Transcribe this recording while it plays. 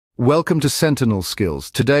Welcome to Sentinel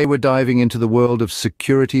Skills. Today we're diving into the world of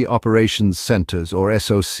Security Operations Centers, or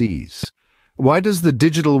SOCs. Why does the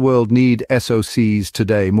digital world need SOCs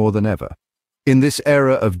today more than ever? In this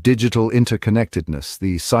era of digital interconnectedness,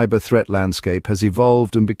 the cyber threat landscape has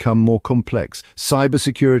evolved and become more complex.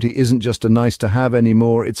 Cybersecurity isn't just a nice-to-have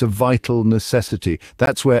anymore, it's a vital necessity.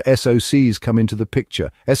 That's where SOCs come into the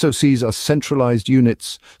picture. SOCs are centralized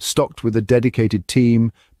units, stocked with a dedicated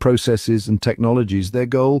team, processes and technologies. Their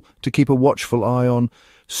goal, to keep a watchful eye on,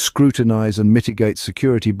 scrutinize and mitigate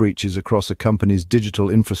security breaches across a company's digital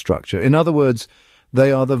infrastructure. In other words,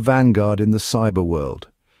 they are the vanguard in the cyber world.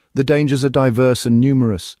 The dangers are diverse and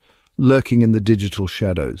numerous, lurking in the digital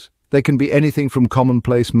shadows. They can be anything from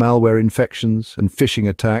commonplace malware infections and phishing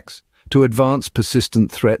attacks to advanced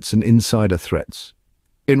persistent threats and insider threats.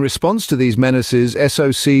 In response to these menaces,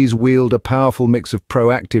 SOCs wield a powerful mix of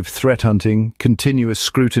proactive threat hunting, continuous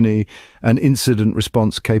scrutiny, and incident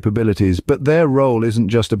response capabilities. But their role isn't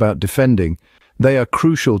just about defending. They are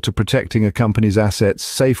crucial to protecting a company's assets,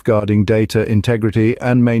 safeguarding data integrity,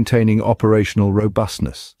 and maintaining operational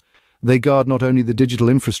robustness. They guard not only the digital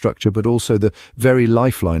infrastructure, but also the very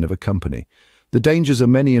lifeline of a company. The dangers are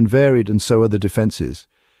many and varied, and so are the defenses.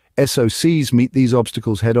 SOCs meet these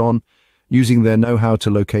obstacles head-on, using their know-how to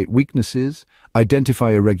locate weaknesses,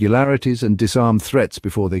 identify irregularities, and disarm threats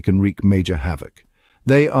before they can wreak major havoc.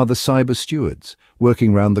 They are the cyber stewards,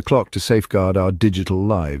 working round the clock to safeguard our digital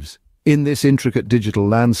lives. In this intricate digital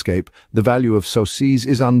landscape, the value of SOCs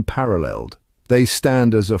is unparalleled. They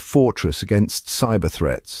stand as a fortress against cyber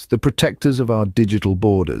threats, the protectors of our digital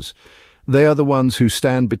borders. They are the ones who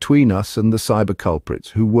stand between us and the cyber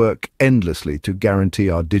culprits, who work endlessly to guarantee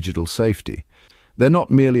our digital safety. They're not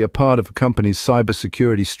merely a part of a company's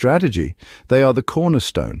cybersecurity strategy, they are the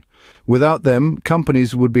cornerstone. Without them,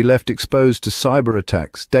 companies would be left exposed to cyber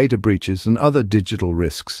attacks, data breaches, and other digital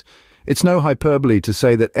risks. It's no hyperbole to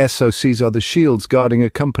say that SOCs are the shields guarding a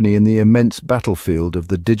company in the immense battlefield of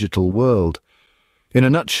the digital world. In a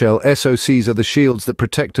nutshell, SOCs are the shields that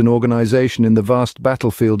protect an organization in the vast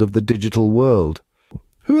battlefield of the digital world.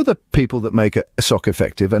 Who are the people that make a SOC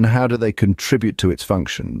effective, and how do they contribute to its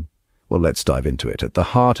function? Well, let's dive into it. At the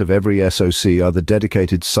heart of every SOC are the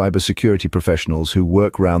dedicated cybersecurity professionals who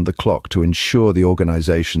work round the clock to ensure the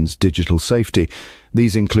organization's digital safety.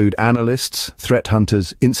 These include analysts, threat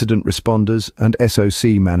hunters, incident responders, and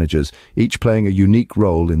SOC managers, each playing a unique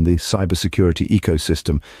role in the cybersecurity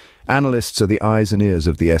ecosystem. Analysts are the eyes and ears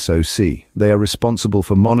of the SOC. They are responsible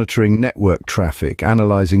for monitoring network traffic,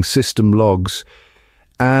 analyzing system logs,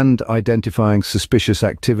 and identifying suspicious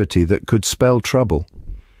activity that could spell trouble.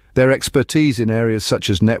 Their expertise in areas such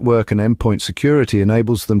as network and endpoint security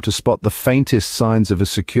enables them to spot the faintest signs of a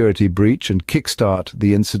security breach and kickstart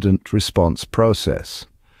the incident response process.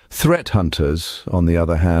 Threat hunters, on the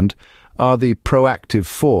other hand, are the proactive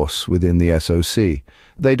force within the SOC.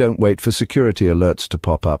 They don't wait for security alerts to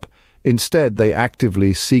pop up. Instead, they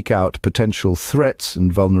actively seek out potential threats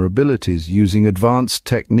and vulnerabilities, using advanced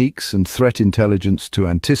techniques and threat intelligence to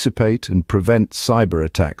anticipate and prevent cyber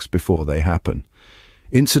attacks before they happen.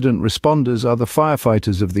 Incident responders are the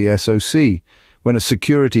firefighters of the SOC. When a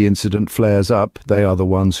security incident flares up, they are the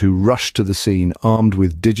ones who rush to the scene, armed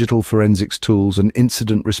with digital forensics tools and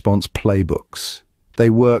incident response playbooks. They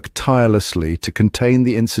work tirelessly to contain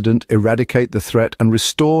the incident, eradicate the threat, and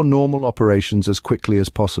restore normal operations as quickly as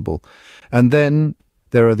possible. And then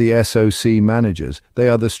there are the SOC managers. They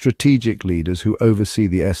are the strategic leaders who oversee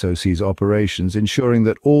the SOC's operations, ensuring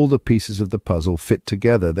that all the pieces of the puzzle fit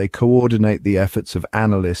together. They coordinate the efforts of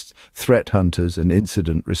analysts, threat hunters, and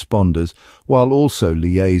incident responders, while also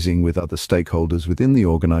liaising with other stakeholders within the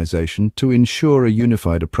organization to ensure a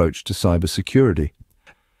unified approach to cybersecurity.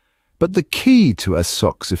 But the key to a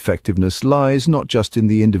SOC's effectiveness lies not just in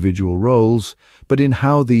the individual roles, but in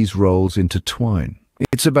how these roles intertwine.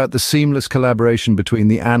 It's about the seamless collaboration between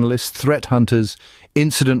the analysts, threat hunters,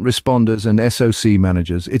 incident responders, and SOC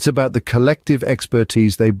managers. It's about the collective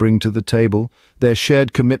expertise they bring to the table, their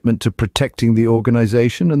shared commitment to protecting the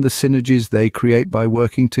organization, and the synergies they create by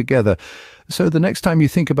working together. So the next time you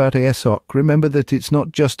think about a SOC, remember that it's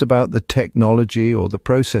not just about the technology or the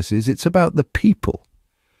processes, it's about the people.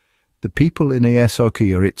 The people in a SOC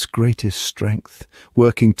are its greatest strength,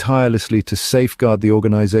 working tirelessly to safeguard the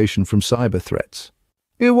organization from cyber threats.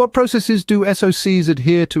 What processes do SOCs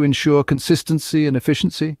adhere to ensure consistency and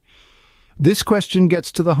efficiency? This question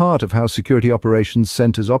gets to the heart of how security operations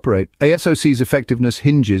centers operate. A SOC's effectiveness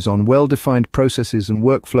hinges on well-defined processes and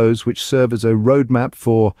workflows which serve as a roadmap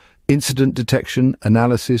for incident detection,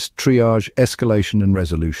 analysis, triage, escalation, and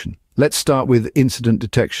resolution. Let's start with incident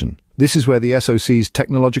detection. This is where the SOC's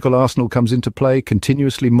technological arsenal comes into play,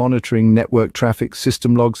 continuously monitoring network traffic,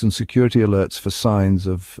 system logs and security alerts for signs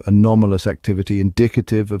of anomalous activity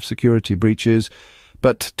indicative of security breaches.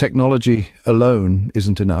 But technology alone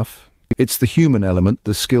isn't enough. It's the human element,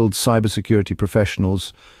 the skilled cybersecurity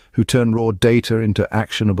professionals who turn raw data into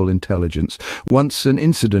actionable intelligence. Once an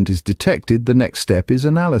incident is detected, the next step is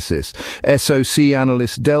analysis. SOC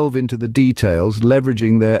analysts delve into the details,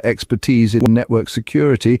 leveraging their expertise in network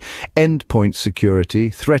security, endpoint security,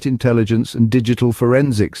 threat intelligence, and digital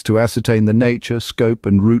forensics to ascertain the nature, scope,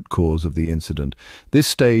 and root cause of the incident. This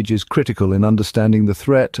stage is critical in understanding the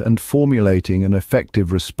threat and formulating an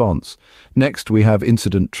effective response. Next, we have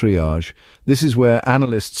incident triage. This is where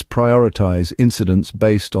analysts prioritize incidents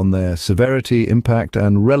based on their severity, impact,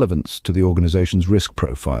 and relevance to the organization's risk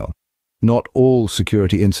profile. Not all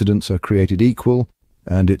security incidents are created equal,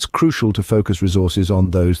 and it's crucial to focus resources on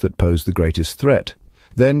those that pose the greatest threat.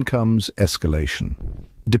 Then comes escalation.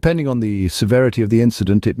 Depending on the severity of the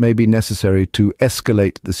incident, it may be necessary to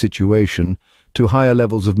escalate the situation to higher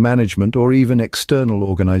levels of management or even external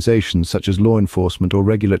organizations such as law enforcement or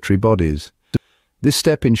regulatory bodies. This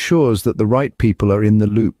step ensures that the right people are in the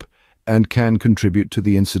loop and can contribute to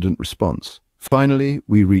the incident response. Finally,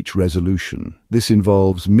 we reach resolution. This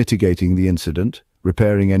involves mitigating the incident,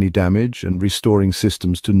 repairing any damage, and restoring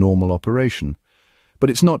systems to normal operation. But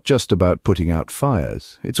it's not just about putting out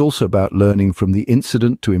fires. It's also about learning from the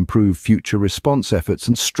incident to improve future response efforts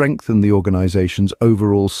and strengthen the organization's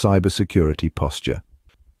overall cybersecurity posture.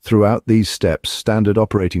 Throughout these steps, standard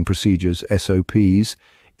operating procedures, SOPs,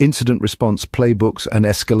 incident response playbooks, and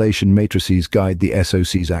escalation matrices guide the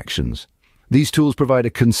SOC's actions. These tools provide a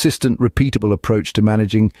consistent, repeatable approach to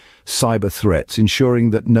managing cyber threats, ensuring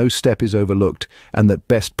that no step is overlooked and that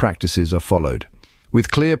best practices are followed. With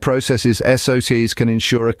clear processes, SOCs can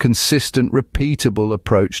ensure a consistent, repeatable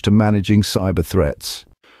approach to managing cyber threats.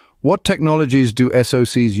 What technologies do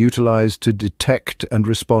SOCs utilize to detect and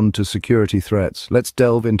respond to security threats? Let's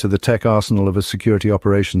delve into the tech arsenal of a security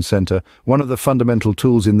operations center. One of the fundamental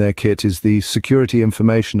tools in their kit is the Security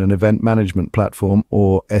Information and Event Management Platform,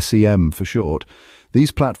 or SEM for short.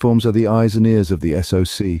 These platforms are the eyes and ears of the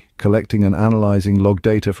SOC, collecting and analyzing log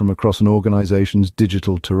data from across an organization's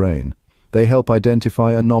digital terrain. They help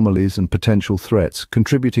identify anomalies and potential threats,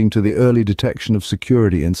 contributing to the early detection of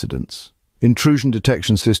security incidents. Intrusion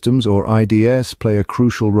detection systems, or IDS, play a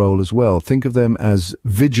crucial role as well. Think of them as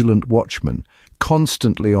vigilant watchmen,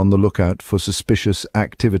 constantly on the lookout for suspicious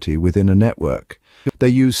activity within a network. They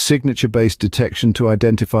use signature-based detection to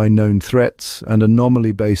identify known threats and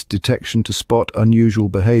anomaly-based detection to spot unusual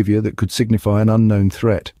behavior that could signify an unknown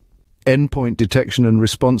threat. Endpoint detection and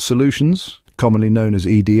response solutions, commonly known as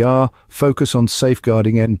EDR, focus on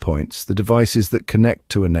safeguarding endpoints, the devices that connect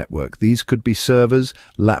to a network. These could be servers,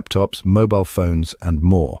 laptops, mobile phones, and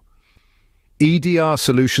more. EDR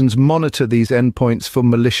solutions monitor these endpoints for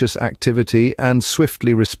malicious activity and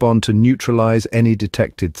swiftly respond to neutralize any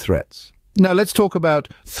detected threats. Now let's talk about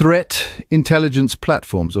threat intelligence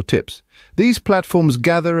platforms, or TIPs. These platforms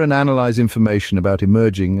gather and analyze information about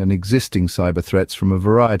emerging and existing cyber threats from a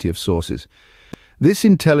variety of sources. This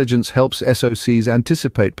intelligence helps SOCs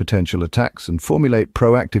anticipate potential attacks and formulate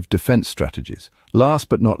proactive defense strategies. Last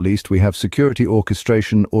but not least, we have security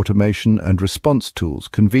orchestration, automation, and response tools,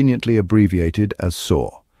 conveniently abbreviated as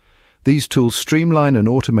SOAR. These tools streamline and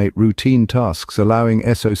automate routine tasks, allowing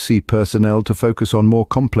SOC personnel to focus on more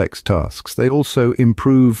complex tasks. They also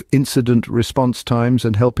improve incident response times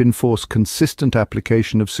and help enforce consistent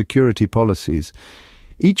application of security policies.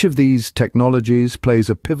 Each of these technologies plays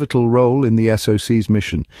a pivotal role in the SOC's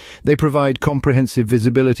mission. They provide comprehensive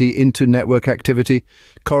visibility into network activity,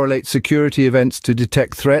 correlate security events to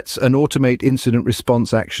detect threats, and automate incident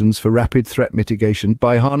response actions for rapid threat mitigation.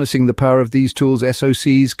 By harnessing the power of these tools,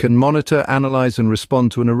 SOCs can monitor, analyze, and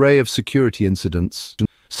respond to an array of security incidents,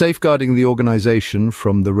 safeguarding the organization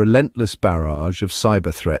from the relentless barrage of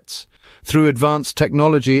cyber threats. Through advanced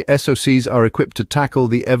technology, SOCs are equipped to tackle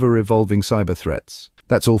the ever-evolving cyber threats.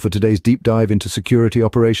 That's all for today's deep dive into security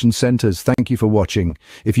operations centers. Thank you for watching.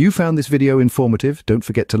 If you found this video informative, don't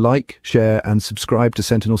forget to like, share, and subscribe to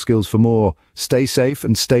Sentinel Skills for more. Stay safe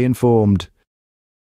and stay informed.